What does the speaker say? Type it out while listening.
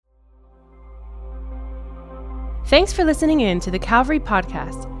Thanks for listening in to the Calvary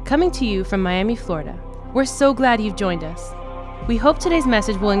Podcast, coming to you from Miami, Florida. We're so glad you've joined us. We hope today's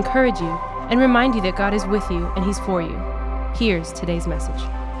message will encourage you and remind you that God is with you and He's for you. Here's today's message.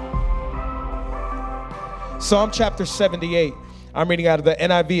 Psalm chapter 78. I'm reading out of the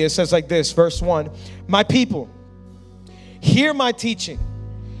NIV. It says like this, verse 1. My people, hear my teaching.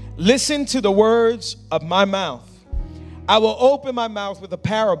 Listen to the words of my mouth. I will open my mouth with a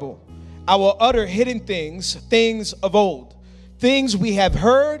parable. I will utter hidden things, things of old, things we have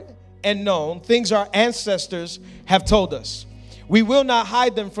heard and known, things our ancestors have told us. We will not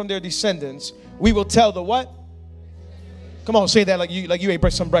hide them from their descendants. We will tell the what? Come on, say that like you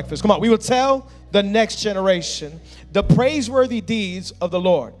ate some breakfast. Come on, we will tell the next generation the praiseworthy deeds of the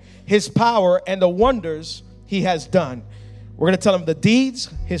Lord, His power and the wonders He has done. We're going to tell them the deeds,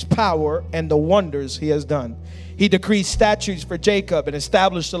 His power, and the wonders He has done. He decreed statutes for Jacob and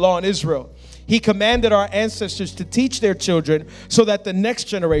established the law in Israel. He commanded our ancestors to teach their children so that the next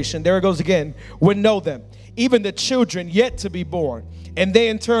generation, there it goes again, would know them, even the children yet to be born. And they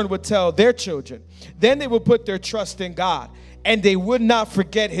in turn would tell their children. Then they would put their trust in God, and they would not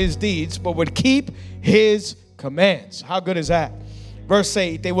forget His deeds, but would keep His commands. How good is that? Verse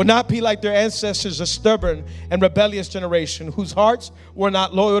 8, they will not be like their ancestors, a stubborn and rebellious generation, whose hearts were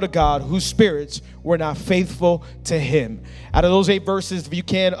not loyal to God, whose spirits were not faithful to Him. Out of those 8 verses, if you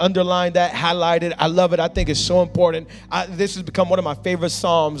can underline that, highlight it. I love it. I think it's so important. This has become one of my favorite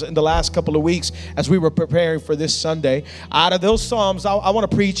Psalms in the last couple of weeks as we were preparing for this Sunday. Out of those Psalms, I want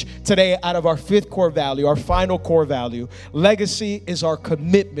to preach today out of our 5th core value, our final core value. Legacy is our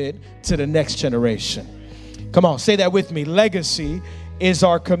commitment to the next generation. Come on, say that with me. Legacy is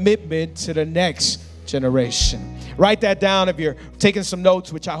our commitment to the next generation. Write that down if you're taking some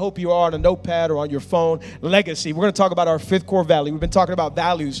notes, which I hope you are on a notepad or on your phone. Legacy. We're going to talk about our 5th core value. We've been talking about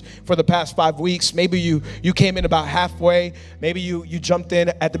values for the past 5 weeks. Maybe you came in about halfway. Maybe you jumped in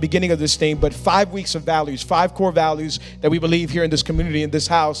at the beginning of this thing. But 5 weeks of values, 5 core values that we believe here in this community, in this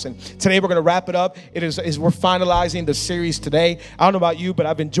house. And today we're going to wrap it up. We're finalizing the series today. I don't know about you, but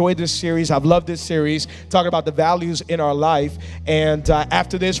I've enjoyed this series. I've loved this series, talking about the values in our life. And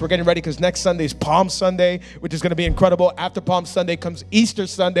after this, we're getting ready because next Sunday is Palm Sunday, which is going to be incredible. After Palm Sunday comes Easter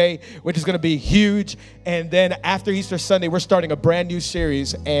Sunday, which is going to be huge. And then after Easter Sunday, we're starting a brand new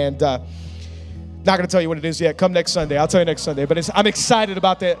series. And not going to tell you what it is yet. Come next Sunday. I'll tell you next Sunday. But I'm excited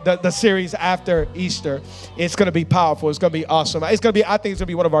about the series after Easter. It's going to be powerful. It's going to be awesome. I think it's going to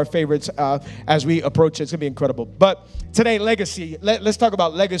be one of our favorites as we approach it. It's going to be incredible. But today, legacy. Let's talk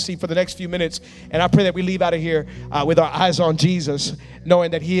about legacy for the next few minutes. And I pray that we leave out of here with our eyes on Jesus,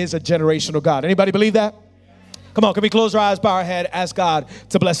 knowing that He is a generational God. Anybody believe that? Come on, can we close our eyes, bow our head, ask God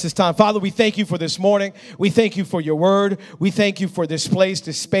to bless this time. Father, we thank You for this morning. We thank You for Your word. We thank You for this place,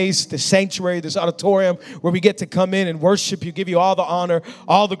 this space, this sanctuary, this auditorium where we get to come in and worship You, give You all the honor,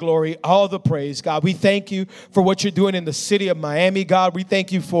 all the glory, all the praise. God, we thank You for what You're doing in the city of Miami, God. We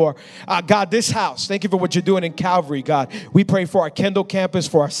thank You for, God, this house. Thank You for what You're doing in Calvary, God. We pray for our Kendall campus,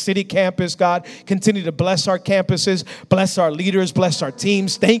 for our city campus, God. Continue to bless our campuses, bless our leaders, bless our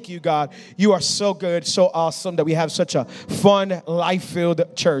teams. Thank You, God. You are so good, so awesome that we have such a fun,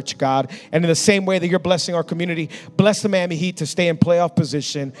 life-filled church, God. And in the same way that You're blessing our community, bless the Miami Heat to stay in playoff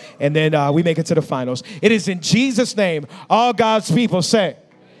position, and then we make it to the finals. It is in Jesus' name, all God's people say.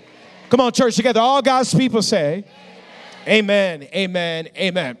 Come on, church, together. All God's people say. Amen, amen,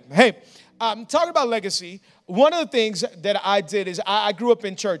 amen. Hey, I'm talking about legacy. One of the things that I did is I grew up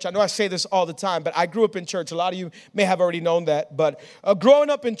in church. I know I say this all the time, but I grew up in church. A lot of you may have already known that. But growing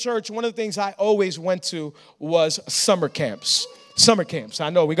up in church, one of the things I always went to was summer camps. Summer camps. I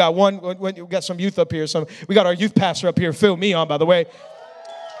know we got we got some youth up here. We got our youth pastor up here, Phil Meon, by the way.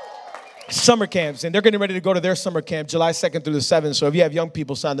 Summer camps, and they're getting ready to go to their summer camp July 2nd through the 7th, so if you have young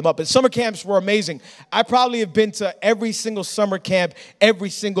people, sign them up. But summer camps were amazing. I probably have been to every single summer camp every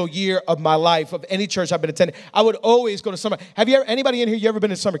single year of my life, of any church I've been attending. I would always go to summer. Anybody in here, you ever been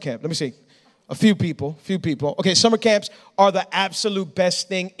to summer camp? Let me see. A few people. Okay, summer camps are the absolute best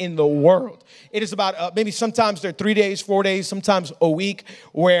thing in the world. It is about, maybe sometimes they're 3 days, 4 days, sometimes a week,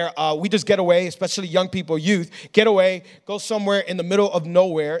 where we just get away, especially young people, youth, get away, go somewhere in the middle of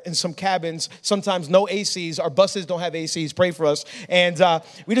nowhere in some cabins, sometimes no ACs. Our buses don't have ACs, pray for us. And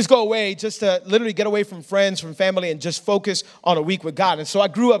we just go away just to literally get away from friends, from family, and just focus on a week with God. And so I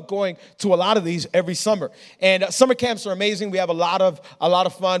grew up going to a lot of these every summer. And summer camps are amazing. We have a lot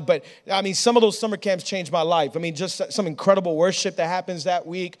of fun, but I mean, some of of those summer camps changed my life. I mean, just some incredible worship that happens that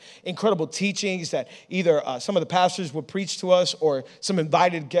week, incredible teachings that either some of the pastors would preach to us or some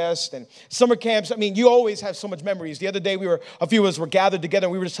invited guests. And summer camps, I mean, you always have so much memories. The other day, a few of us were gathered together,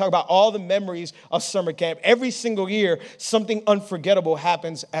 and we were just talking about all the memories of summer camp. Every single year, something unforgettable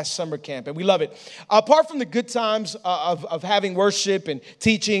happens at summer camp, and we love it. Apart from the good times of having worship and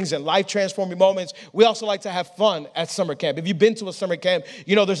teachings and life-transforming moments, we also like to have fun at summer camp. If you've been to a summer camp,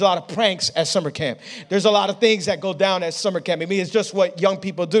 you know there's a lot of pranks at summer camp. There's a lot of things that go down at summer camp. I mean, it's just what young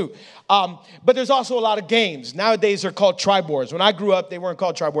people do. But there's also a lot of games. Nowadays, they're called tri-boards. When I grew up, they weren't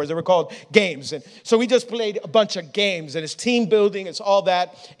called tri-boards. They were called games. And so we just played a bunch of games, and it's team building. It's all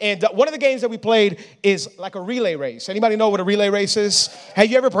that. And one of the games that we played is like a relay race. Anybody know what a relay race is? Have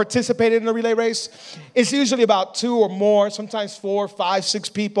you ever participated in a relay race? It's usually about 2 or more, sometimes 4, 5, 6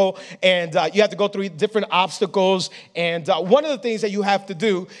 people. And you have to go through different obstacles. And one of the things that you have to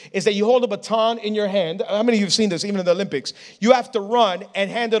do is that you hold a baton in your hand. How many of you have seen this, even in the Olympics? You have to run and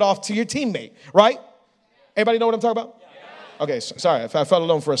hand it off to your teammate, right? Anybody know what I'm talking about? Yeah. Okay, sorry, I felt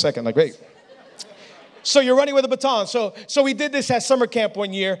alone for a second, like, wait. So you're running with a baton. So we did this at summer camp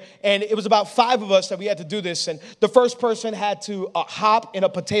one year, and it was about 5 of us that we had to do this. And the first person had to hop in a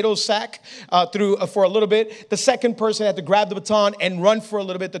potato sack for a little bit. The second person had to grab the baton and run for a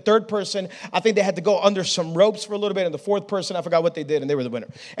little bit. The third person, I think they had to go under some ropes for a little bit. And the fourth person, I forgot what they did, and they were the winner.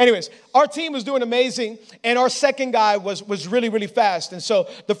 Anyways, our team was doing amazing, and our second guy was really, really fast. And so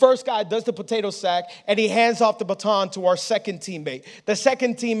the first guy does the potato sack, and he hands off the baton to our second teammate. The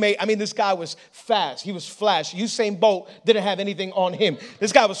second teammate, I mean, this guy was fast. He was flash. Usain Bolt didn't have anything on him.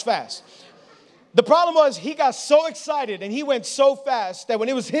 This guy was fast. The problem was he got so excited and he went so fast that when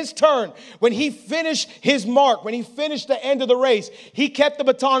it was his turn, when he finished his mark, when he finished the end of the race, he kept the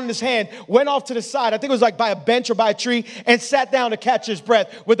baton in his hand, went off to the side, I think it was like by a bench or by a tree, and sat down to catch his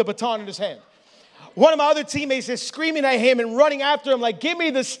breath with the baton in his hand. One of my other teammates is screaming at him and running after him like, give me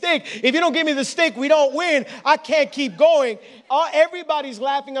the stick. If you don't give me the stick, we don't win. I can't keep going. Everybody's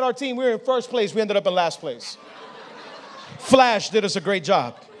laughing at our team. We were in first place. We ended up in last place. Flash did us a great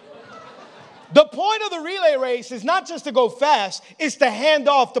job. The point of the relay race is not just to go fast, it's to hand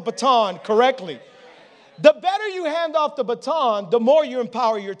off the baton correctly. The better you hand off the baton, the more you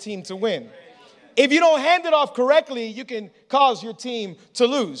empower your team to win. If you don't hand it off correctly, you can cause your team to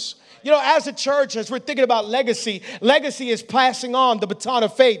lose. You know, as a church, as we're thinking about legacy is passing on the baton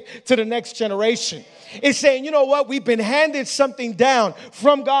of faith to the next generation. It's saying, you know what, we've been handed something down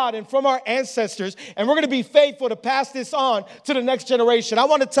from God and from our ancestors, and we're going to be faithful to pass this on to the next generation. I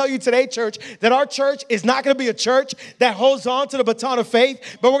want to tell you today, church, that our church is not going to be a church that holds on to the baton of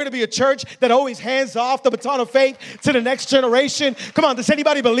faith, but we're going to be a church that always hands off the baton of faith to the next generation. Come on, does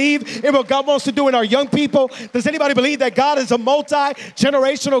anybody believe in what God wants to do in our young people? Does anybody believe that God is a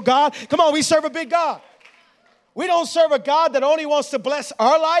multi-generational God? Come on, we serve a big God. We don't serve a God that only wants to bless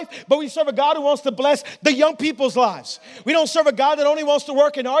our life, but we serve a God who wants to bless the young people's lives. We don't serve a God that only wants to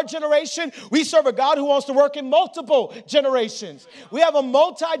work in our generation. We serve a God who wants to work in multiple generations. We have a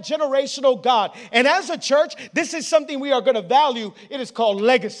multi-generational God. And as a church, this is something we are going to value. It is called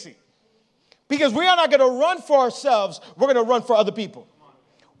legacy. Because we are not going to run for ourselves. We're going to run for other people.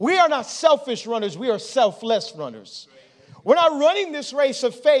 We are not selfish runners. We are selfless runners. We're not running this race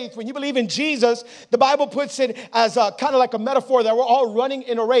of faith. When you believe in Jesus, the Bible puts it as kind of like a metaphor that we're all running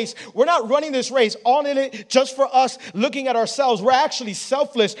in a race. We're not running this race all in it just for us looking at ourselves. We're actually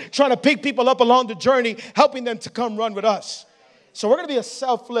selfless, trying to pick people up along the journey, helping them to come run with us. So we're going to be a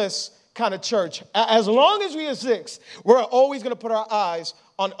selfless kind of church. As long as we exist, we're always going to put our eyes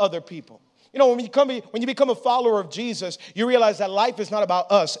on other people. You know, when you become a follower of Jesus, you realize that life is not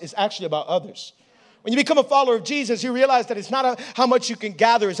about us. It's actually about others. When you become a follower of Jesus, you realize that it's not how much you can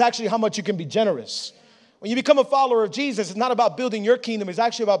gather, it's actually how much you can be generous. When you become a follower of Jesus, it's not about building your kingdom, it's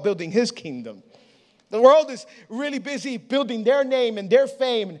actually about building his kingdom. The world is really busy building their name and their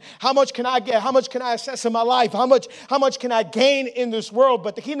fame. And how much can I get? How much can I assess in my life? How much can I gain in this world?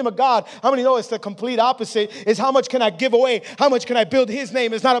 But the kingdom of God, how many know it's the complete opposite? Is how much can I give away? How much can I build his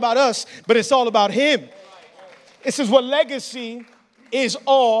name? It's not about us, but it's all about him. This is what legacy is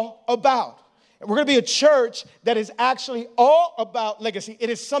all about. We're going to be a church that is actually all about legacy.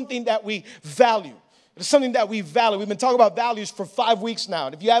 It is something that we value. It's something that we value. We've been talking about values for 5 weeks now.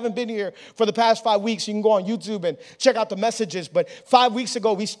 And if you haven't been here for the past 5 weeks, you can go on YouTube and check out the messages. But 5 weeks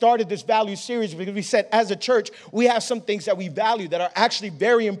ago, we started this value series because we said as a church, we have some things that we value that are actually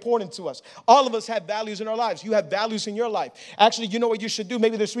very important to us. All of us have values in our lives. You have values in your life. Actually, you know what you should do?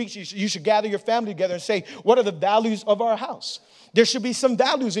 Maybe this week you should gather your family together and say, what are the values of our house? There should be some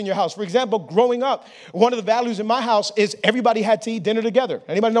values in your house. For example, growing up, one of the values in my house is everybody had to eat dinner together.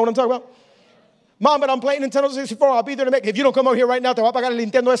 Anybody know what I'm talking about? Mom, but I'm playing Nintendo 64. I'll be there to make it. If you don't come over here right now, te voy a pagar el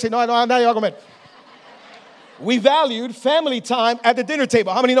Nintendo ese. No, nadie va a comer. We valued family time at the dinner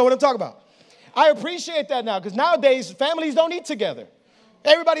table. How many know what I'm talking about? I appreciate that now because nowadays families don't eat together.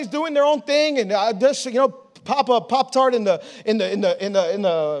 Everybody's doing their own thing and just, pop a Pop-Tart in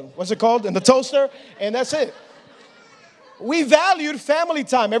the what's it called? In the toaster, and that's it. We valued family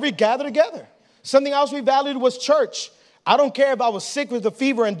time, every gather together. Something else we valued was church. I don't care if I was sick with a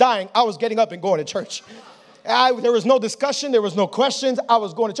fever and dying, I was getting up and going to church. There was no discussion, there was no questions, I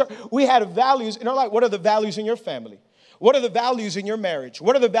was going to church. We had values in our life. What are the values in your family? What are the values in your marriage?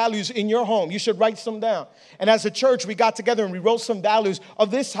 What are the values in your home? You should write some down. And as a church, we got together and we wrote some values of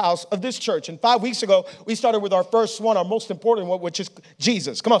this house, of this church. And 5 weeks ago, we started with our first one, our most important one, which is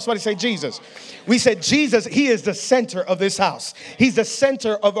Jesus. Come on, somebody say Jesus. We said Jesus, he is the center of this house. He's the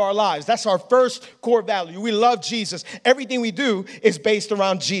center of our lives. That's our first core value. We love Jesus. Everything we do is based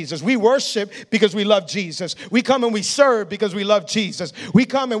around Jesus. We worship because we love Jesus. We come and we serve because we love Jesus. We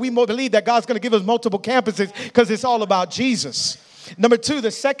come and we believe that God's going to give us multiple campuses because it's all about Jesus. Number 2,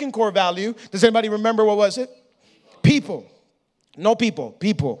 the second core value. Does anybody remember what was it? People. No people.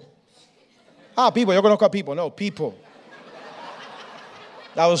 People. People. Yo conozco a people. No, people.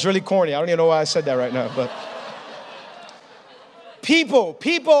 That was really corny. I don't even know why I said that right now, but people.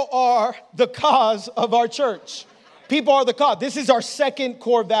 People are the cause of our church. People are the cause. This is our second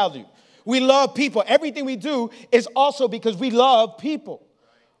core value. We love people. Everything we do is also because we love people.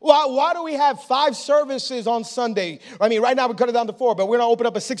 Why do we have 5 services on Sunday? I mean, right now we cut it down to 4, but we're going to open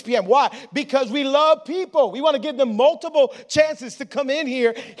up at 6 p.m. Why? Because we love people. We want to give them multiple chances to come in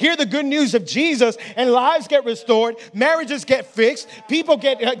here, hear the good news of Jesus, and lives get restored, marriages get fixed, people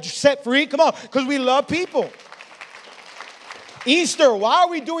get set free. Come on, because we love people. Easter, why are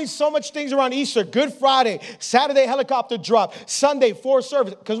we doing so much things around Easter? Good Friday, Saturday helicopter drop, Sunday 4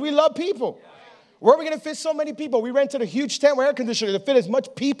 services, because we love people. Where are we going to fit so many people? We rented a huge tent with air conditioner to fit as much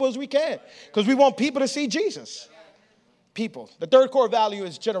people as we can because we want people to see Jesus. People. The third core value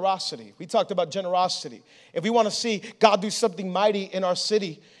is generosity. We talked about generosity. If we want to see God do something mighty in our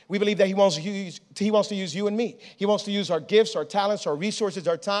city, we believe that He wants to use you and me. He wants to use our gifts, our talents, our resources,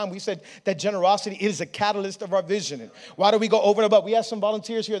 our time. We said that generosity is a catalyst of our vision. And why do we go over and above? We have some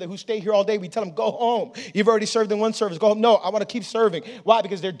volunteers here who stay here all day. We tell them, go home. You've already served in one service. Go home. No, I want to keep serving. Why?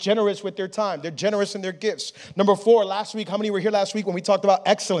 Because they're generous with their time. They're generous in their gifts. Number 4, last week, how many were here last week when we talked about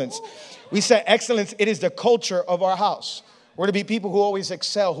excellence? We said excellence, it is the culture of our house. We're to be people who always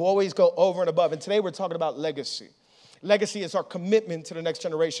excel, who always go over and above. And today we're talking about legacy. Legacy is our commitment to the next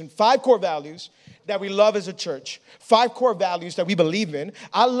generation. 5 core values that we love as a church. 5 core values that we believe in.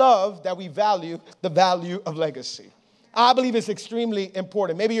 I love that we value the value of legacy. I believe it's extremely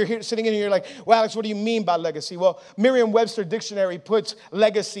important. Maybe you're here sitting in here like, well, Alex, what do you mean by legacy? Well, Merriam-Webster Dictionary puts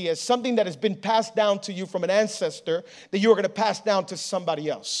legacy as something that has been passed down to you from an ancestor that you are going to pass down to somebody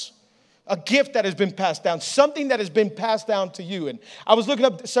else. A gift that has been passed down, something that has been passed down to you. And I was looking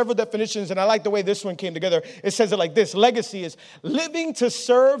up several definitions, and I like the way this one came together. It says it like this. Legacy is living to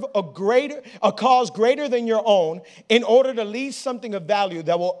serve a cause greater than your own in order to leave something of value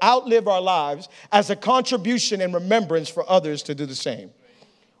that will outlive our lives as a contribution and remembrance for others to do the same.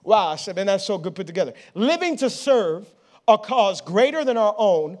 Wow, I said, man, that's so good put together. Living to serve a cause greater than our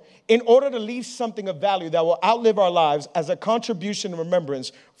own in order to leave something of value that will outlive our lives as a contribution and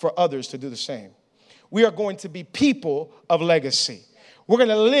remembrance for others to do the same. We are going to be people of legacy. We're going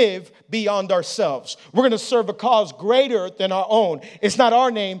to live beyond ourselves. We're going to serve a cause greater than our own. It's not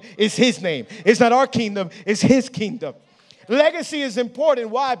our name, it's His name. It's not our kingdom, it's His kingdom. Legacy is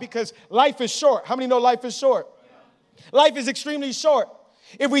important. Why? Because life is short. How many know life is short? Life is extremely short.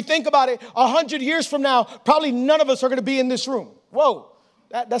 If we think about it, 100 years from now, probably none of us are going to be in this room. Whoa,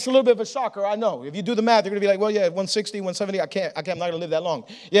 that's a little bit of a shocker, I know. If you do the math, you're going to be like, well, yeah, 160, 170, I'm not going to live that long.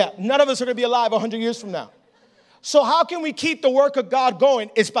 Yeah, none of us are going to be alive 100 years from now. So how can we keep the work of God going?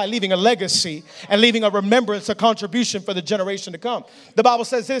 It's by leaving a legacy and leaving a remembrance, a contribution for the generation to come. The Bible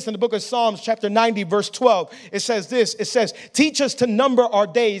says this in the book of Psalms, chapter 90, verse 12. It says this, it says, teach us to number our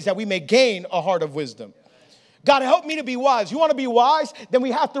days that we may gain a heart of wisdom. God, help me to be wise. You want to be wise? Then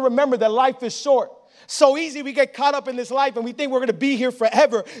we have to remember that life is short. So easy we get caught up in this life and we think we're going to be here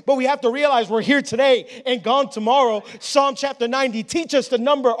forever. But we have to realize we're here today and gone tomorrow. Psalm chapter 90, teach us to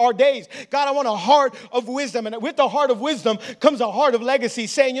number our days. God, I want a heart of wisdom. And with the heart of wisdom comes a heart of legacy,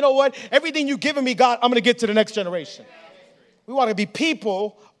 saying, you know what? Everything you've given me, God, I'm going to get to the next generation. We want to be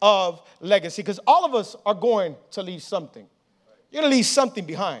people of legacy because all of us are going to leave something. You're going to leave something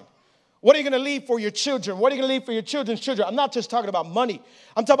behind. What are you going to leave for your children? What are you going to leave for your children's children? I'm not just talking about money.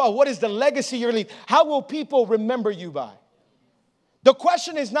 I'm talking about what is the legacy you're going to leave. How will people remember you by? The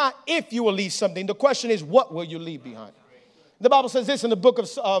question is not if you will leave something. The question is, what will you leave behind? The Bible says this in the book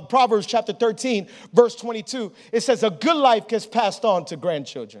of Proverbs chapter 13, verse 22. It says, a good life gets passed on to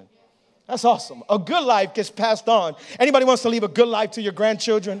grandchildren. That's awesome. A good life gets passed on. Anybody wants to leave a good life to your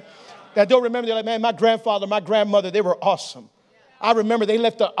grandchildren? That they'll remember, they're like, man, my grandfather, my grandmother, they were awesome. I remember they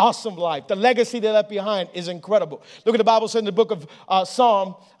left an awesome life. The legacy they left behind is incredible. Look at the Bible says in the book of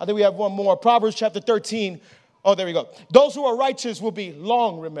Psalm. I think we have one more. Proverbs chapter 13. Oh, there we go. Those who are righteous will be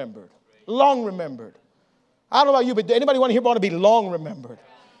long remembered. Long remembered. I don't know about you, but anybody want to be long remembered?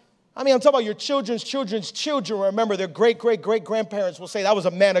 I mean, I'm talking about your children's children. Remember, their great-great-great-grandparents will say, that was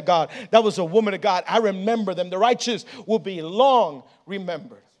a man of God. That was a woman of God. I remember them. The righteous will be long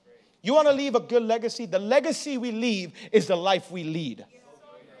remembered. You want to leave a good legacy? The legacy we leave is the life we lead.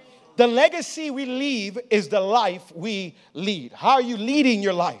 The legacy we leave is the life we lead. How are you leading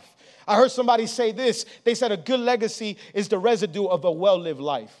your life? I heard somebody say this. They said a good legacy is the residue of a well-lived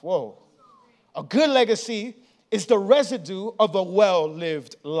life. Whoa. A good legacy is the residue of a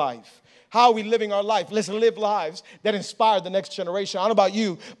well-lived life. How are we living our life? Let's live lives that inspire the next generation. I don't know about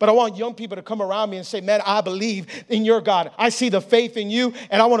you, but I want young people to come around me and say, man, I believe in your God. I see the faith in you,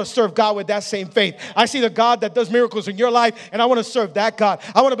 and I want to serve God with that same faith. I see the God that does miracles in your life, and I want to serve that God.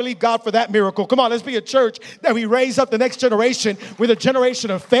 I want to believe God for that miracle. Come on, let's be a church that we raise up the next generation with a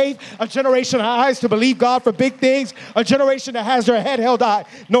generation of faith, a generation of eyes to believe God for big things, a generation that has their head held high,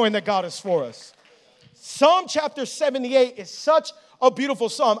 knowing that God is for us. Psalm chapter 78 is such a beautiful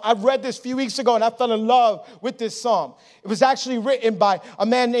psalm. I read this a few weeks ago and I fell in love with this psalm. It was actually written by a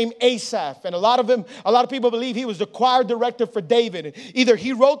man named Asaph. And a lot of people believe he was the choir director for David. And either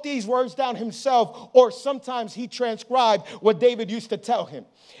he wrote these words down himself or sometimes he transcribed what David used to tell him.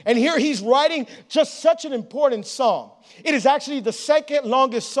 And here he's writing just such an important psalm. It is actually the second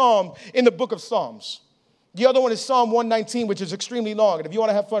longest psalm in the book of Psalms. The other one is Psalm 119, which is extremely long. And if you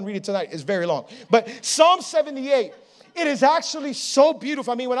want to have fun, read it tonight. It's very long. But Psalm 78, it is actually so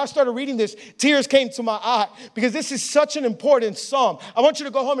beautiful. I mean, when I started reading this, tears came to my eye because this is such an important psalm. I want you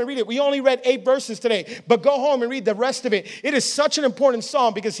to go home and read it. We only read 8 verses today, but go home and read the rest of it. It is such an important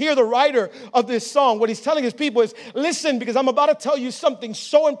psalm because here the writer of this song, what he's telling his people is, listen, because I'm about to tell you something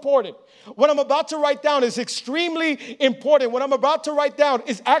so important. What I'm about to write down is extremely important. What I'm about to write down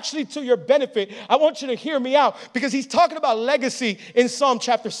is actually to your benefit. I want you to hear me out because he's talking about legacy in Psalm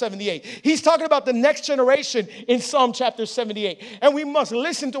chapter 78. He's talking about the next generation in Psalm chapter 78. And we must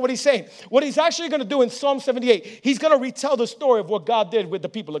listen to what he's saying. What he's actually going to do in Psalm 78, he's going to retell the story of what God did with the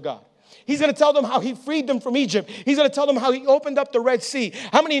people of God. He's going to tell them how he freed them from Egypt. He's going to tell them how he opened up the Red Sea.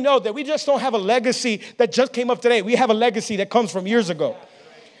 How many know that we just don't have a legacy that just came up today? We have a legacy that comes from years ago.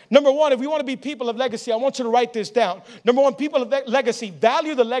 Number one, if we want to be people of legacy, I want you to write this down. Number one, people of legacy,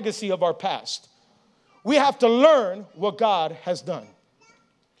 value the legacy of our past. We have to learn what God has done.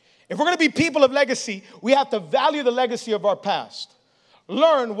 If we're going to be people of legacy, we have to value the legacy of our past.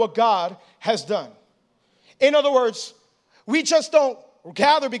 Learn what God has done. In other words, we just don't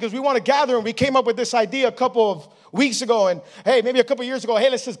gather because we want to gather, and we came up with this idea a couple of weeks ago, and hey, maybe a couple of years ago, hey,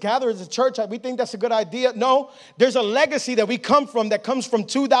 let's just gather as a church. We think that's a good idea. No, there's a legacy that we come from that comes from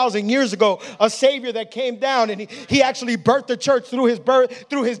 2,000 years ago, a Savior that came down, and he actually birthed the church through his birth,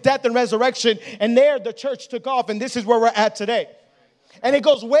 through his death and resurrection, and there the church took off, and this is where we're at today. And it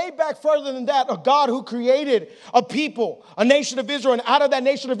goes way back further than that, a God who created a people, a nation of Israel, and out of that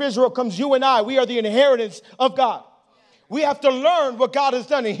nation of Israel comes you and I. We are the inheritance of God. We have to learn what God has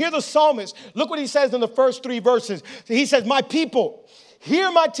done. And hear the psalmist. Look what he says in the first 3 verses. He says, my people,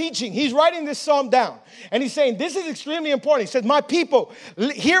 hear my teaching. He's writing this psalm down. And he's saying, this is extremely important. He says, my people,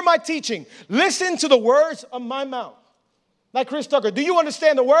 hear my teaching. Listen to the words of my mouth. Like Chris Tucker, do you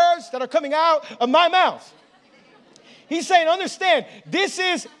understand the words that are coming out of my mouth? He's saying, understand, this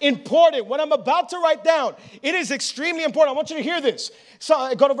is important. What I'm about to write down, it is extremely important. I want you to hear this.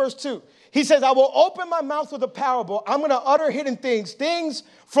 So go to verse 2. He says, I will open my mouth with a parable. I'm going to utter hidden things, things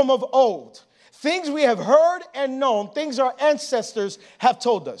from of old, things we have heard and known, things our ancestors have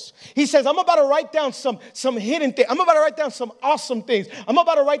told us. He says, I'm about to write down some hidden things. I'm about to write down some awesome things. I'm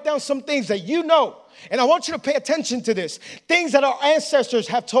about to write down some things that you know. And I want you to pay attention to this. Things that our ancestors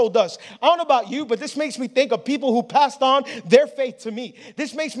have told us. I don't know about you, but this makes me think of people who passed on their faith to me.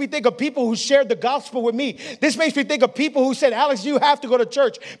 This makes me think of people who shared the gospel with me. This makes me think of people who said, Alex, you have to go to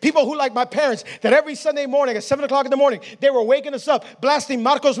church. People who, like my parents, that every Sunday morning at 7 o'clock in the morning, they were waking us up, blasting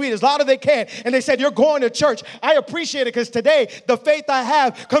Marcos Witt as loud as they can. And they said, you're going to church. I appreciate it because today the faith I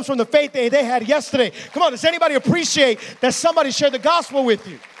have comes from the faith they had yesterday. Come on, does anybody appreciate that somebody shared the gospel with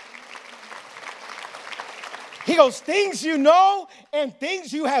you? He goes, things you know and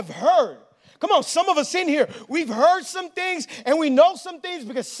things you have heard. Come on, some of us in here, we've heard some things and we know some things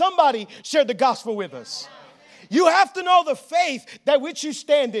because somebody shared the gospel with us. You have to know the faith that which you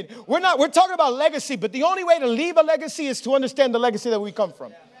stand in. We're talking about legacy, but the only way to leave a legacy is to understand the legacy that we come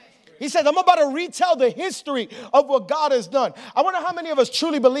from. He says, I'm about to retell the history of what God has done. I wonder how many of us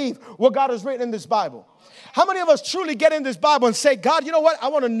truly believe what God has written in this Bible. How many of us truly get in this Bible and say, God, you know what? I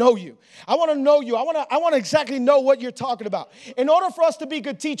want to know you. I want to know you. I want to exactly know what you're talking about. In order for us to be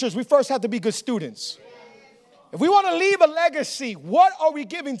good teachers, we first have to be good students. If we want to leave a legacy, what are we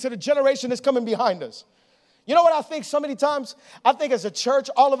giving to the generation that's coming behind us? You know what I think so many times? I think as a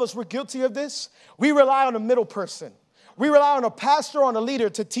church, all of us, we're guilty of this. We rely on a middle person. We rely on a pastor, on a leader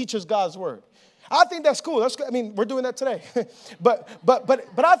to teach us God's word. I think that's cool. We're doing that today. But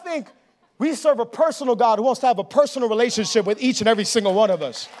I think we serve a personal God who wants to have a personal relationship with each and every single one of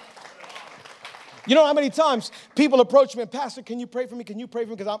us. You know how many times people approach me and, Pastor, can you pray for me? Can you pray for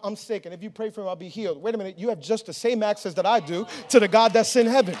me? Because I'm sick. And if you pray for me, I'll be healed. Wait a minute. You have just the same access that I do to the God that's in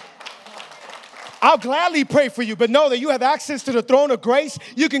heaven. I'll gladly pray for you, but know that you have access to the throne of grace.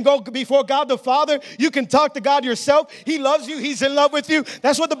 You can go before God the Father. You can talk to God yourself. He loves you. He's in love with you.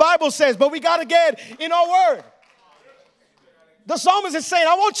 That's what the Bible says, but we got to get in our word. The psalmist is saying,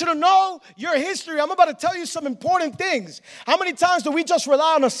 I want you to know your history. I'm about to tell you some important things. How many times do we just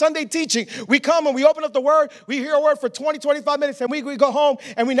rely on a Sunday teaching? We come and we open up the word. We hear a word for 20, 25 minutes, and we go home,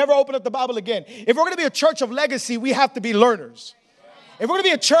 and we never open up the Bible again. If we're going to be a church of legacy, we have to be learners. If we're going to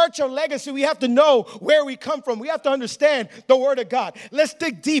be a church of legacy, we have to know where we come from. We have to understand the word of God. Let's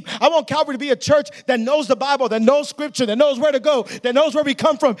dig deep. I want Calvary to be a church that knows the Bible, that knows scripture, that knows where to go, that knows where we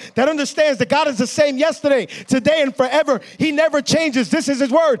come from, that understands that God is the same yesterday, today, and forever. He never changes. This is his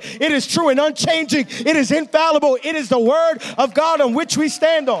word. It is true and unchanging. It is infallible. It is the word of God on which we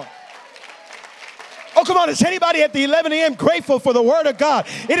stand on. Oh, come on. Is anybody at the 11 a.m. grateful for the word of God?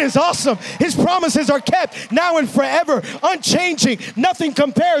 It is awesome. His promises are kept now and forever, unchanging. Nothing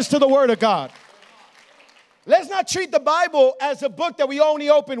compares to the word of God. Let's not treat the Bible as a book that we only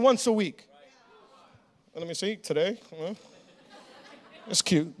open once a week. Let me see. Today. It's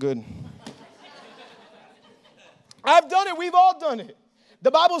cute. Good. I've done it. We've all done it. The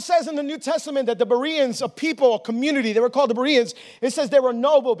Bible says in the New Testament that the Bereans, a people, a community, they were called the Bereans. It says they were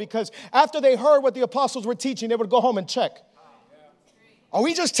noble because after they heard what the apostles were teaching, they would go home and check. Are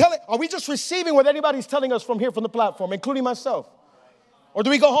we just receiving what anybody's telling us from here, from the platform, including myself? Or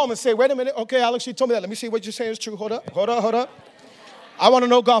do we go home and say, wait a minute, okay, Alex, you told me that. Let me see what you're saying is true. Hold up. I want to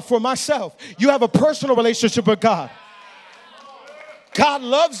know God for myself. You have a personal relationship with God. God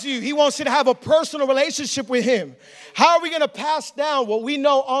loves you. He wants you to have a personal relationship with him. How are we going to pass down what we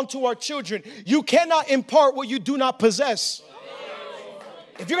know onto our children? You cannot impart what you do not possess.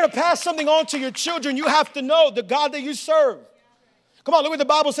 If you're going to pass something on to your children, you have to know the God that you serve. Come on, look what the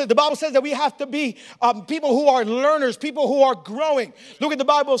Bible says. The Bible says that we have to be people who are learners, people who are growing. Look what the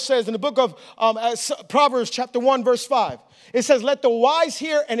Bible says in the book of Proverbs chapter 1, verse 5. It says, let the wise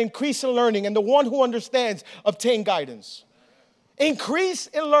hear and increase in learning, and the one who understands obtain guidance. Increase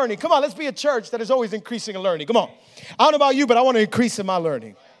in learning. Come on, let's be a church that is always increasing in learning. Come on. I don't know about you, but I want to increase in my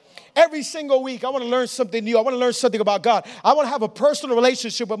learning. Every single week, I want to learn something new. I want to learn something about God. I want to have a personal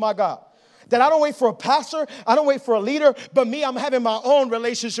relationship with my God. That I don't wait for a pastor. I don't wait for a leader. But me, I'm having my own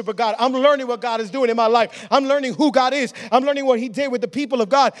relationship with God. I'm learning what God is doing in my life. I'm learning who God is. I'm learning what he did with the people of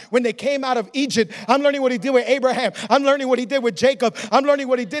God when they came out of Egypt. I'm learning what he did with Abraham. I'm learning what he did with Jacob. I'm learning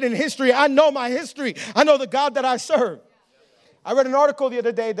what he did in history. I know my history. I know the God that I serve. I read an article the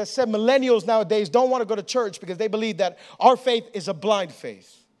other day that said millennials nowadays don't want to go to church because they believe that our faith is a blind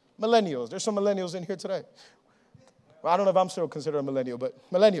faith. Millennials. There's some millennials in here today. Well, I don't know if I'm still considered a millennial, but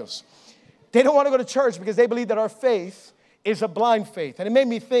millennials. They don't want to go to church because they believe that our faith is a blind faith. And it made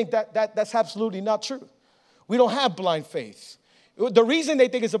me think that that's absolutely not true. We don't have blind faith. The reason they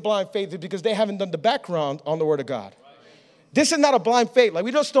think it's a blind faith is because they haven't done the background on the Word of God. This is not a blind faith. Like,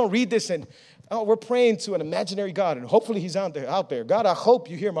 we just don't read this and, oh, we're praying to an imaginary God, and hopefully he's out there. God, I hope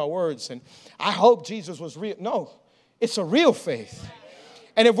you hear my words, and I hope Jesus was real. No, it's a real faith.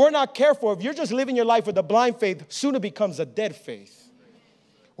 And if we're not careful, if you're just living your life with a blind faith, soon it becomes a dead faith.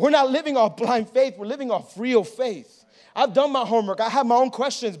 We're not living off blind faith. We're living off real faith. I've done my homework. I have my own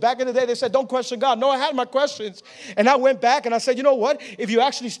questions. Back in the day, they said, don't question God. No, I had my questions. And I went back and I said, you know what? If you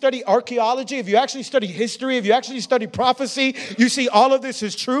actually study archaeology, if you actually study history, if you actually study prophecy, you see all of this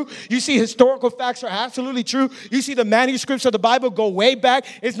is true. You see historical facts are absolutely true. You see the manuscripts of the Bible go way back.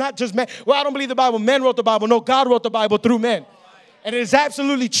 It's not just men. Well, I don't believe the Bible. Men wrote the Bible. No, God wrote the Bible through men. And it is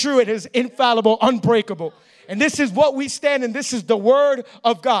absolutely true. It is infallible, unbreakable. And this is what we stand in. This is the Word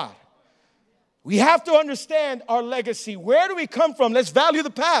of God. We have to understand our legacy. Where do we come from? Let's value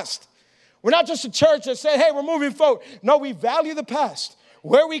the past. We're not just a church that said, hey, we're moving forward. No, we value the past.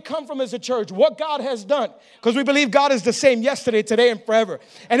 Where we come from as a church, what God has done. Because we believe God is the same yesterday, today, and forever.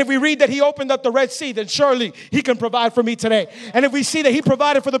 And if we read that he opened up the Red Sea, then surely he can provide for me today. And if we see that he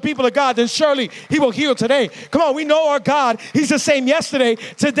provided for the people of God, then surely he will heal today. Come on, we know our God. He's the same yesterday,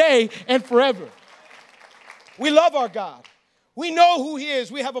 today, and forever. We love our God. We know who he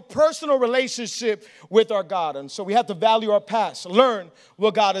is. We have a personal relationship with our God. And so we have to value our past, learn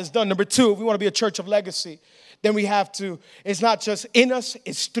what God has done. Number two, if we want to be a church of legacy, then we have to, it's not just in us,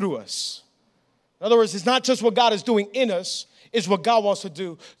 it's through us. In other words, it's not just what God is doing in us, it's what God wants to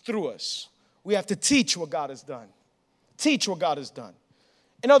do through us. We have to teach what God has done. Teach what God has done.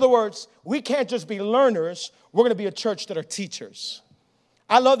 In other words, we can't just be learners, we're going to be a church that are teachers.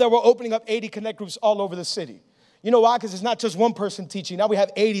 I love that we're opening up 80 Connect groups all over the city. You know why? Because it's not just one person teaching. Now we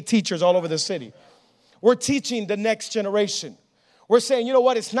have 80 teachers all over the city. We're teaching the next generation. We're saying, you know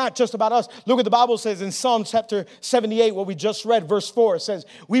what? It's not just about us. Look what the Bible says in Psalm chapter 78, what we just read, verse 4. It says,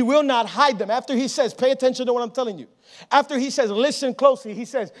 we will not hide them. After he says, pay attention to what I'm telling you. After he says, listen closely, he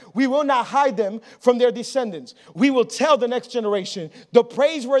says, we will not hide them from their descendants. We will tell the next generation the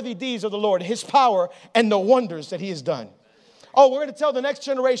praiseworthy deeds of the Lord, his power, and the wonders that he has done. Oh, we're going to tell the next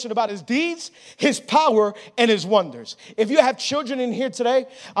generation about his deeds, his power, and his wonders. If you have children in here today,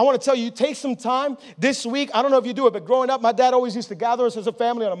 I want to tell you, take some time this week. I don't know if you do it, but growing up, my dad always used to gather us as a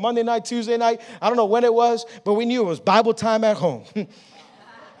family on a Monday night, Tuesday night. I don't know when it was, but we knew it was Bible time at home.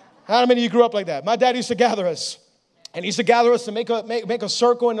 How many of you grew up like that? My dad used to gather us. And he used to gather us to make a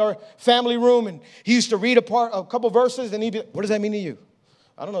circle in our family room. And he used to read a couple verses, and he'd be like, what does that mean to you?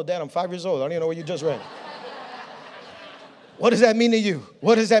 I don't know, Dad, I'm 5 years old. I don't even know what you just read. What does that mean to you?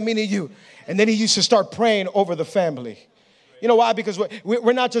 What does that mean to you? And then he used to start praying over the family. You know why? Because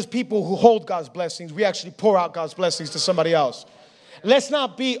we're not just people who hold God's blessings. We actually pour out God's blessings to somebody else. Let's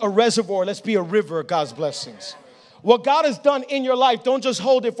not be a reservoir. Let's be a river of God's blessings. What God has done in your life, don't just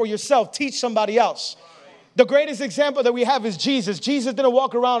hold it for yourself. Teach somebody else. The greatest example that we have is Jesus. Jesus didn't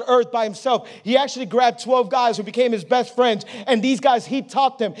walk around earth by himself. He actually grabbed 12 guys who became his best friends. And these guys, he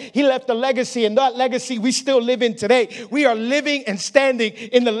taught them. He left a legacy. And that legacy we still live in today. We are living and standing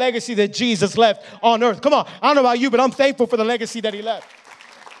in the legacy that Jesus left on earth. Come on. I don't know about you, but I'm thankful for the legacy that he left.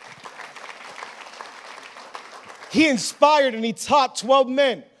 He inspired and he taught 12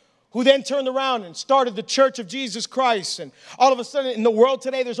 men who then turned around and started the Church of Jesus Christ. And all of a sudden, in the world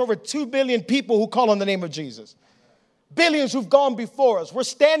today, there's over 2 billion people who call on the name of Jesus. Billions who've gone before us. We're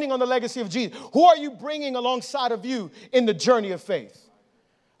standing on the legacy of Jesus. Who are you bringing alongside of you in the journey of faith?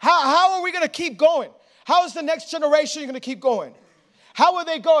 How are we going to keep going? How is the next generation going to keep going? How will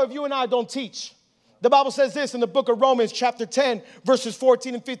they go if you and I don't teach? The Bible says this in the book of Romans chapter 10, verses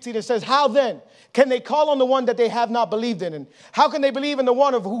 14 and 15. It says, how then can they call on the one that they have not believed in? And how can they believe in the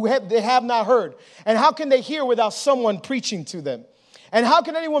one of who they have not heard? And how can they hear without someone preaching to them? And how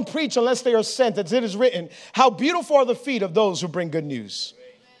can anyone preach unless they are sent? As it is written, how beautiful are the feet of those who bring good news.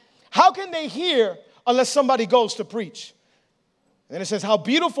 How can they hear unless somebody goes to preach? And then it says, how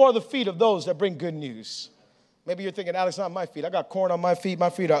beautiful are the feet of those that bring good news. Maybe you're thinking, Alex, not my feet. I got corn on my feet. My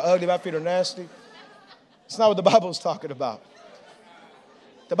feet are ugly. My feet are nasty. It's not what the Bible is talking about.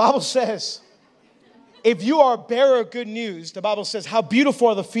 The Bible says, if you are a bearer of good news, the Bible says, how beautiful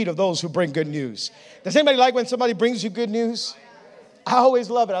are the feet of those who bring good news. Does anybody like when somebody brings you good news? I always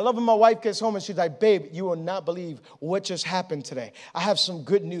love it. I love when my wife gets home and she's like, babe, you will not believe what just happened today. I have some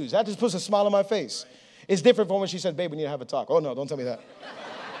good news. That just puts a smile on my face. It's different from when she says, babe, we need to have a talk. Oh, no, don't tell me that.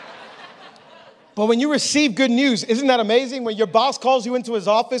 But when you receive good news, isn't that amazing? When your boss calls you into his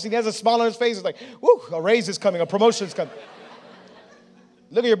office and he has a smile on his face, it's like, whoo, a raise is coming, a promotion is coming.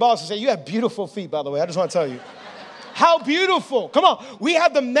 Look at your boss and say, you have beautiful feet, by the way. I just want to tell you. How beautiful. Come on. We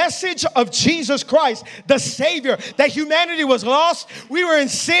have the message of Jesus Christ, the Savior, that humanity was lost. We were in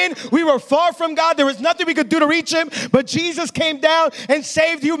sin. We were far from God. There was nothing we could do to reach him, but Jesus came down and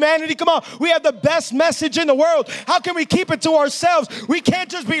saved humanity. Come on. We have the best message in the world. How can we keep it to ourselves? We can't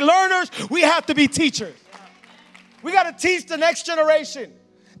just be learners. We have to be teachers. We got to teach the next generation.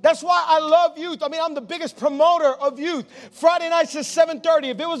 That's why I love youth. I mean, I'm the biggest promoter of youth. Friday nights at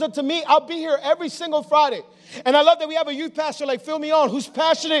 7:30. If it was up to me, I'll be here every single Friday. And I love that we have a youth pastor like Phil Mion who's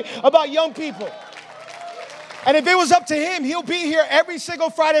passionate about young people. And if it was up to him, he'll be here every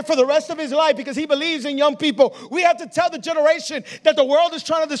single Friday for the rest of his life because he believes in young people. We have to tell the generation that the world is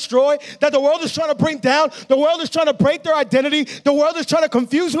trying to destroy, that the world is trying to bring down, the world is trying to break their identity, the world is trying to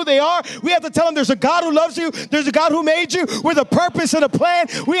confuse who they are. We have to tell them there's a God who loves you, there's a God who made you with a purpose and a plan.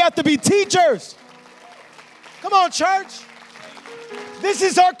 We have to be teachers. Come on, church. This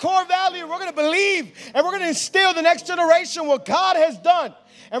is our core value. We're going to believe and we're going to instill the next generation what God has done.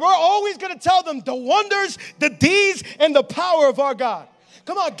 And we're always going to tell them the wonders, the deeds, and the power of our God.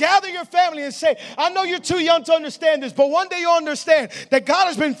 Come on, gather your family and say, I know you're too young to understand this, but one day you'll understand that God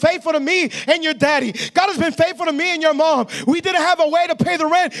has been faithful to me and your daddy. God has been faithful to me and your mom. We didn't have a way to pay the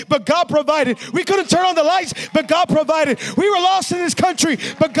rent, but God provided. We couldn't turn on the lights, but God provided. We were lost in this country,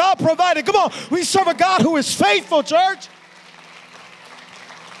 but God provided. Come on, we serve a God who is faithful, church.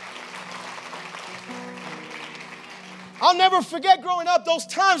 I'll never forget growing up those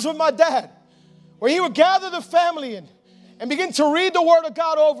times with my dad where he would gather the family and begin to read the word of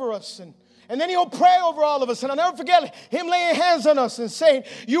God over us. And then he'll pray over all of us. And I'll never forget him laying hands on us and saying,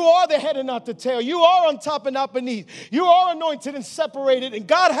 you are the head and not the tail. You are on top and not beneath. You are anointed and separated. And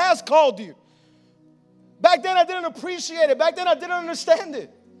God has called you. Back then I didn't appreciate it. Back then I didn't understand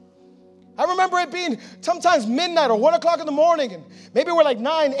it. I remember it being sometimes midnight or 1 o'clock in the morning. And maybe we're like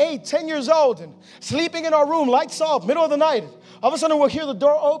 9, 8, 10 years old and sleeping in our room, lights off, middle of the night. All of a sudden we'll hear the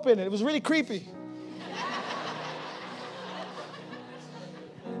door open and it was really creepy.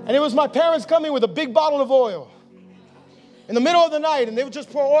 And it was my parents coming with a big bottle of oil in the middle of the night, and they would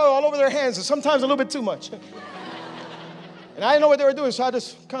just pour oil all over their hands, and sometimes a little bit too much. And I didn't know what they were doing, so I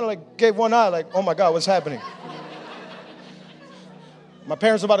just kind of like gave one eye, like, oh my God, what's happening? My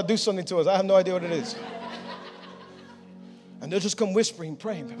parents are about to do something to us. I have no idea what it is. And they'll just come whispering,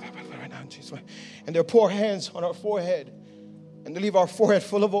 praying, right now, Jesus. And they'll pour hands on our forehead, and they leave our forehead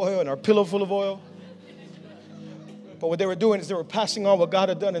full of oil and our pillow full of oil. But what they were doing is they were passing on what God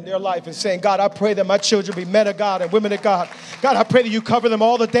had done in their life and saying, God, I pray that my children be men of God and women of God. God, I pray that you cover them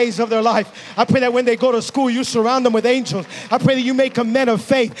all the days of their life. I pray that when they go to school, you surround them with angels. I pray that you make them men of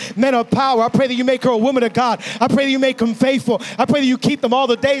faith, men of power. I pray that you make her a woman of God. I pray that you make them faithful. I pray that you keep them all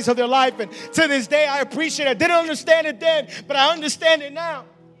the days of their life. And to this day, I appreciate it. I didn't understand it then, but I understand it now.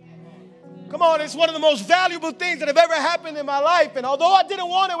 Come on, it's one of the most valuable things that have ever happened in my life. And although I didn't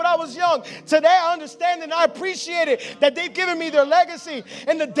want it when I was young, today I understand and I appreciate it that they've given me their legacy.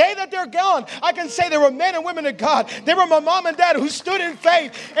 And the day that they're gone, I can say they were men and women of God. They were my mom and dad who stood in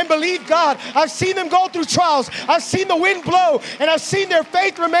faith and believed God. I've seen them go through trials. I've seen the wind blow, and I've seen their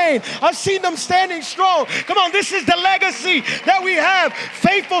faith remain. I've seen them standing strong. Come on, this is the legacy that we have.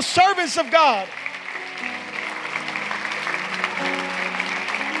 Faithful servants of God.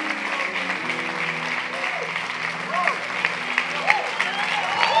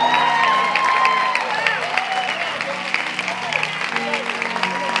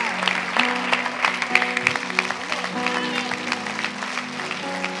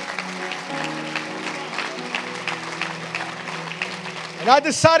 And I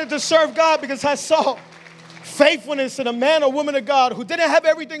decided to serve God because I saw faithfulness in a man or woman of God who didn't have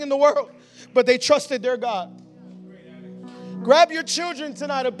everything in the world, but they trusted their God. Grab your children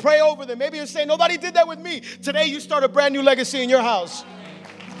tonight and pray over them. Maybe you're saying, nobody did that with me. Today you start a brand new legacy in your house.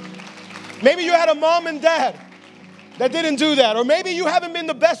 Maybe you had a mom and dad that didn't do that. Or maybe you haven't been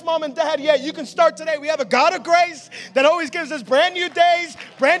the best mom and dad yet. You can start today. We have a God of grace that always gives us brand new days,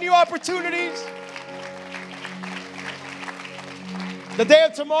 brand new opportunities. The day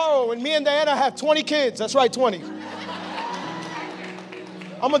of tomorrow, when me and Diana have 20 kids, that's right, 20.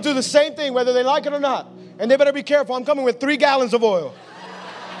 I'm going to do the same thing, whether they like it or not. And they better be careful. I'm coming with 3 gallons of oil.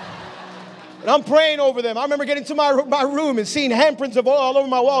 And I'm praying over them. I remember getting to my room and seeing handprints of oil all over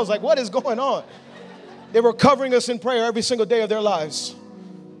my walls. Like, what is going on? They were covering us in prayer every single day of their lives.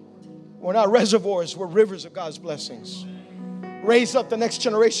 We're not reservoirs. We're rivers of God's blessings. Raise up the next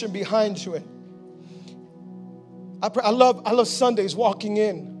generation behind you. I love Sundays walking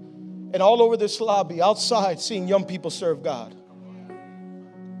in and all over this lobby, outside, seeing young people serve God.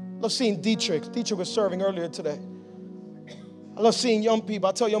 I love seeing Dietrich. Dietrich was serving earlier today. I love seeing young people.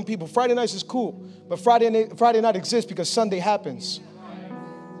 I tell young people, Friday nights is cool, but Friday night exists because Sunday happens.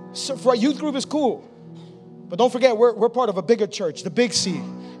 So for our youth group is cool, but don't forget, we're part of a bigger church, the Big C.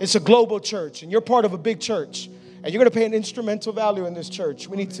 It's a global church, and you're part of a big church, and you're going to pay an instrumental value in this church.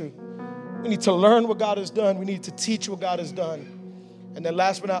 We need to learn what God has done. We need to teach what God has done. And then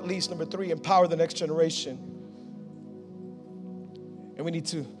last but not least, number 3, empower the next generation. And we need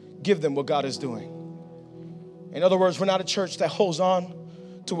to give them what God is doing. In other words, we're not a church that holds on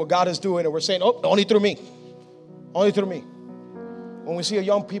to what God is doing and we're saying, oh, only through me. Only through me. When we see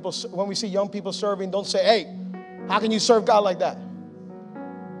young people serving, don't say, hey, how can you serve God like that?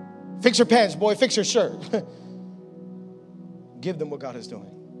 Fix your pants, boy, fix your shirt. Give them what God is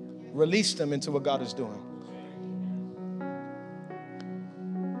doing. Release them into what God is doing.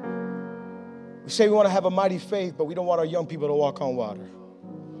 We say we want to have a mighty faith, but we don't want our young people to walk on water.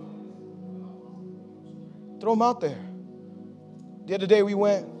 Throw them out there. The other day we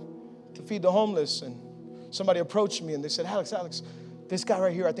went to feed the homeless, and somebody approached me and they said, Alex, this guy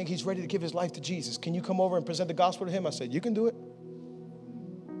right here, I think he's ready to give his life to Jesus. Can you come over and present the gospel to him? I said, you can do it.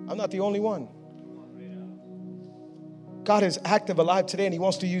 I'm not the only one. God is active, alive today, and he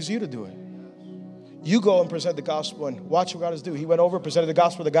wants to use you to do it. You go and present the gospel and watch what God is doing. He went over, presented the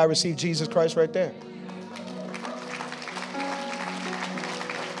gospel. The guy received Jesus Christ right there.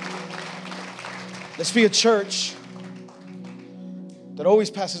 Let's be a church that always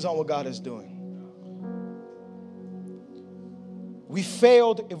passes on what God is doing. We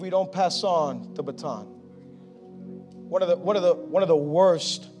failed if we don't pass on the baton. One of the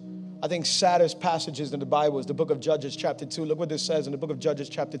worst, I think, saddest passages in the Bible is the book of Judges chapter 2. Look what this says in the book of Judges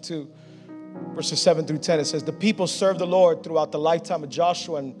chapter 2, verses 7 through 10. It says, the people served the Lord throughout the lifetime of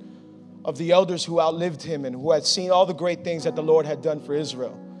Joshua and of the elders who outlived him and who had seen all the great things that the Lord had done for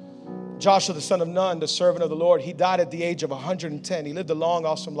Israel. Joshua, the son of Nun, the servant of the Lord, he died at the age of 110. He lived a long,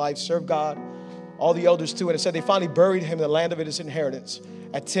 awesome life, served God, all the elders too. And it said they finally buried him in the land of his inheritance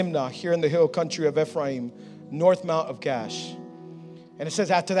at Timnah, here in the hill country of Ephraim, north mount of Gash. And it says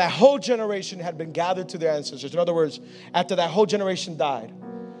after that whole generation had been gathered to their ancestors, in other words, after that whole generation died,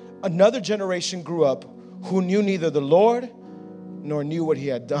 another generation grew up who knew neither the Lord nor knew what he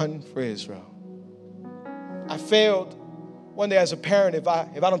had done for Israel. I failed one day as a parent if I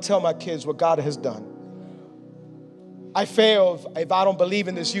don't tell my kids what God has done. I fail if I don't believe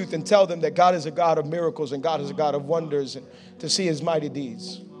in this youth and tell them that God is a God of miracles and God is a God of wonders and to see his mighty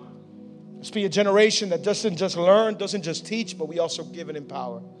deeds. Let's be a generation that doesn't just learn, doesn't just teach, but we also give and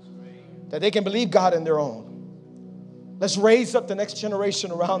empower. That they can believe God in their own. Let's raise up the next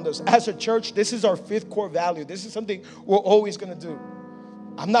generation around us. As a church, this is our fifth core value. This is something we're always going to do.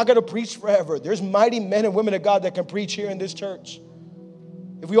 I'm not going to preach forever. There's mighty men and women of God that can preach here in this church.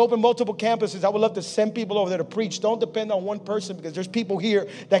 If we open multiple campuses, I would love to send people over there to preach. Don't depend on one person because there's people here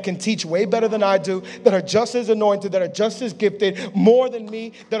that can teach way better than I do, that are just as anointed, that are just as gifted, more than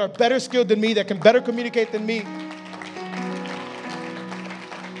me, that are better skilled than me, that can better communicate than me.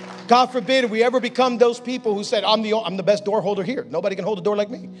 God forbid if we ever become those people who said, I'm the best door holder here. Nobody can hold a door like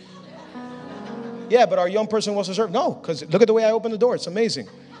me. Yeah, but our young person wants to serve. No, because look at the way I open the door. It's amazing.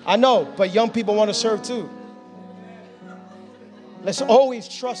 I know, but young people want to serve too. Let's always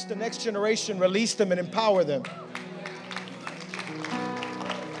trust the next generation, release them and empower them.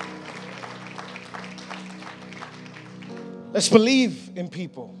 Let's believe in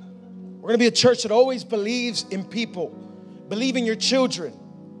people. We're going to be a church that always believes in people. Believe in your children.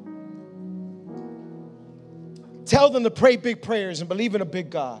 Tell them to pray big prayers and believe in a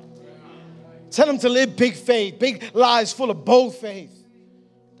big God. Tell them to live big faith, big lives full of bold faith.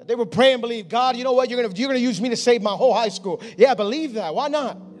 That they would pray and believe, God, you know what? You're gonna use me to save my whole high school. Yeah, believe that. Why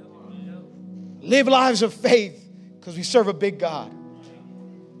not? Live lives of faith because we serve a big God.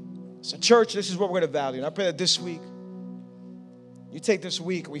 So church, this is what we're going to value. And I pray that this week, you take this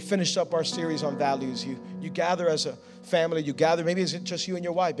week, we finished up our series on values. You gather as a family, you gather. Maybe it's just you and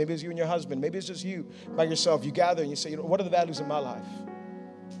your wife. Maybe it's you and your husband. Maybe it's just you by yourself. You gather and you say, you know, what are the values in my life?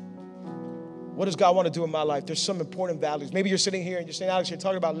 What does God want to do in my life? There's some important values. Maybe you're sitting here and you're saying, Alex, you're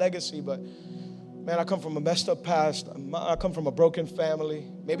talking about legacy, but man, I come from a messed up past. I come from a broken family.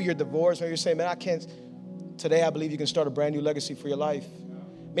 Maybe you're divorced. Maybe you're saying, man, I can't. Today, I believe you can start a brand new legacy for your life.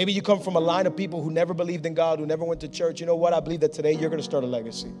 Maybe you come from a line of people who never believed in God, who never went to church. You know what? I believe that today you're going to start a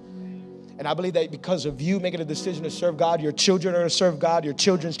legacy. And I believe that because of you making a decision to serve God, your children are going to serve God. Your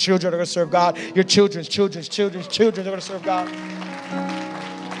children's children are going to serve God. Your children's children's children's children are going to serve God.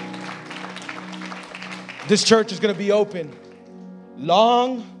 This church is going to be open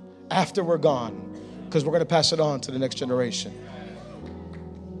long after we're gone because we're going to pass it on to the next generation.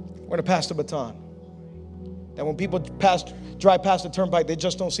 We're going to pass the baton. And when people drive past the turnpike, they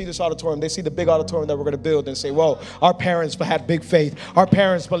just don't see this auditorium. They see the big auditorium that we're going to build and say, whoa, our parents had big faith. Our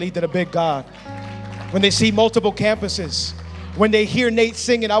parents believed in a big God. When they see multiple campuses, when they hear Nate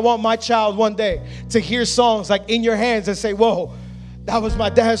singing, I want my child one day to hear songs like In Your Hands and say, whoa, that was my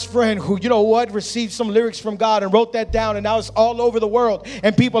dad's friend who, you know what, received some lyrics from God and wrote that down, and now it's all over the world,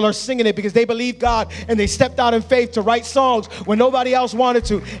 and people are singing it because they believe God, and they stepped out in faith to write songs when nobody else wanted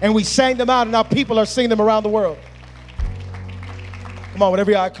to, and we sang them out, and now people are singing them around the world. Come on, with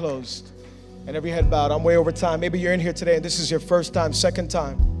every eye closed and every head bowed. I'm way over time. Maybe you're in here today, and this is your first time, second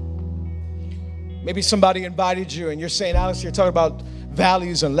time. Maybe somebody invited you, and you're saying, Alex, you're talking about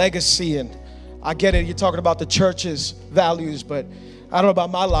values and legacy, and I get it, you're talking about the church's values, but I don't know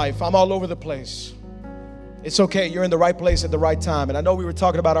about my life. I'm all over the place. It's okay. You're in the right place at the right time. And I know we were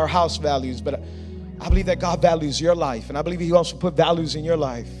talking about our house values, but I believe that God values your life. And I believe He wants to put values in your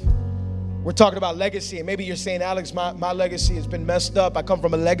life. We're talking about legacy, and maybe you're saying, Alex, my legacy has been messed up. I come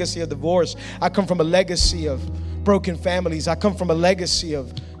from a legacy of divorce. I come from a legacy of broken families. I come from a legacy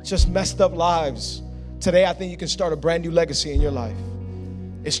of just messed up lives. Today, I think you can start a brand new legacy in your life.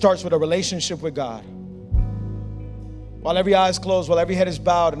 It starts with a relationship with God. While every eye is closed, while every head is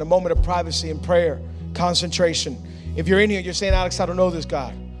bowed, in a moment of privacy and prayer, concentration. If you're in here, you're saying, Alex, I don't know this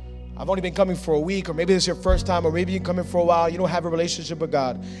God. I've only been coming for a week, or maybe this is your first time, or maybe you're coming for a while. You don't have a relationship with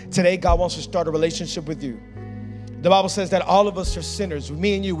God. Today, God wants to start a relationship with you. The Bible says that all of us are sinners.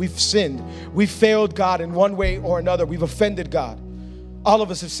 Me and you, we've sinned. We've failed God in one way or another. We've offended God. All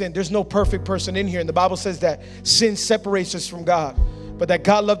of us have sinned. There's no perfect person in here. And the Bible says that sin separates us from God, but that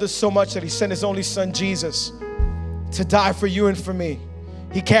God loved us so much that he sent his only son, Jesus, to die for you and for me.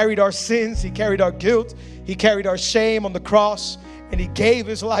 He carried our sins. He carried our guilt. He carried our shame on the cross. And he gave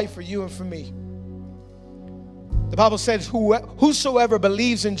his life for you and for me. The Bible says, whosoever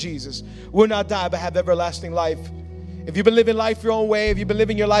believes in Jesus will not die but have everlasting life. If you've been living life your own way, if you've been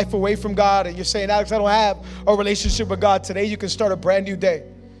living your life away from God, and you're saying, Alex, I don't have a relationship with God, today you can start a brand new day.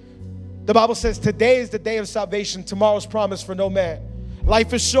 The Bible says today is the day of salvation. Tomorrow's promise for no man.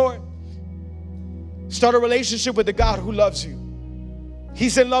 Life is short. Start a relationship with the God who loves you.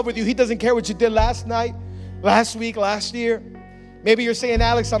 He's in love with you. He doesn't care what you did last night, last week, last year. Maybe you're saying,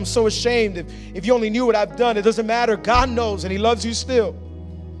 Alex, I'm so ashamed. If you only knew what I've done, it doesn't matter. God knows, and he loves you still.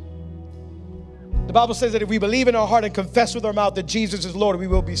 The Bible says that if we believe in our heart and confess with our mouth that Jesus is Lord, we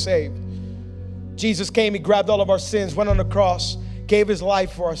will be saved. Jesus came, he grabbed all of our sins, went on the cross, gave his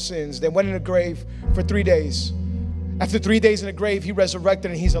life for our sins, then went in the grave for 3 days. After 3 days in the grave, he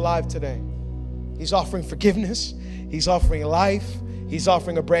resurrected, and he's alive today. He's offering forgiveness. He's offering life. He's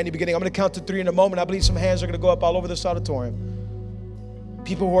offering a brand new beginning. I'm going to count to 3 in a moment. I believe some hands are going to go up all over this auditorium.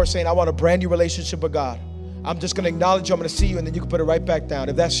 People who are saying, I want a brand new relationship with God. I'm just going to acknowledge you. I'm going to see you, and then you can put it right back down.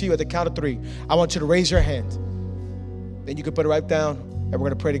 If that's you, at the count of 3, I want you to raise your hand. Then you can put it right down, and we're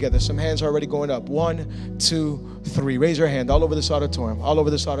going to pray together. Some hands are already going up. 1, 2, 3. Raise your hand all over this auditorium. All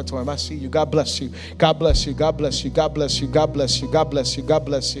over this auditorium. I see you. God bless you. God bless you. God bless you. God bless you. God bless you. God bless you. God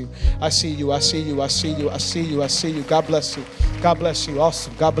bless you. I see you. I see you. I see you. I see you. I see you. God bless you. God bless you.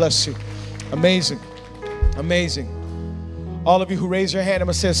 Awesome. God bless you. Amazing. Amazing. All of you who raise your hand, I'm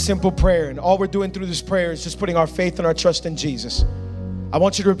going to say a simple prayer. And all we're doing through this prayer is just putting our faith and our trust in Jesus. I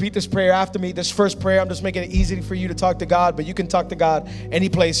want you to repeat this prayer after me. This first prayer, I'm just making it easy for you to talk to God, but you can talk to God any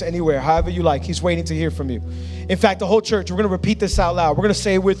place, anywhere, however you like. He's waiting to hear from you. In fact, the whole church, we're going to repeat this out loud. We're going to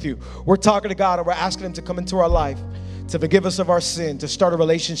say it with you. We're talking to God, and we're asking him to come into our life, to forgive us of our sin, to start a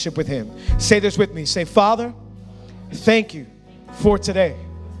relationship with him. Say this with me. Say, Father, thank you for today.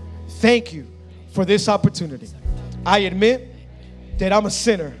 Thank you for this opportunity. I admit that I'm a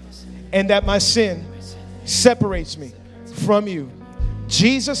sinner and that my sin separates me from you.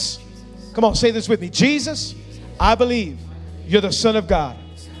 Jesus, come on, say this with me. Jesus, I believe you're the Son of God,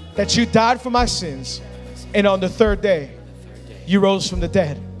 that you died for my sins, and on the 3rd day, you rose from the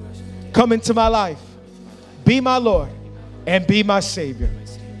dead. Come into my life, be my Lord, and be my Savior.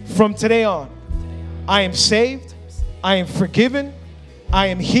 From today on, I am saved, I am forgiven, I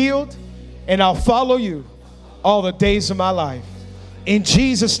am healed, and I'll follow you all the days of my life. In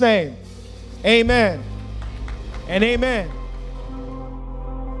Jesus' name, amen and amen.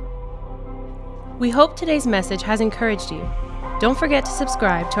 We hope today's message has encouraged you. Don't forget to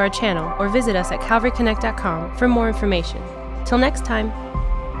subscribe to our channel or visit us at calvaryconnect.com for more information. Till next time.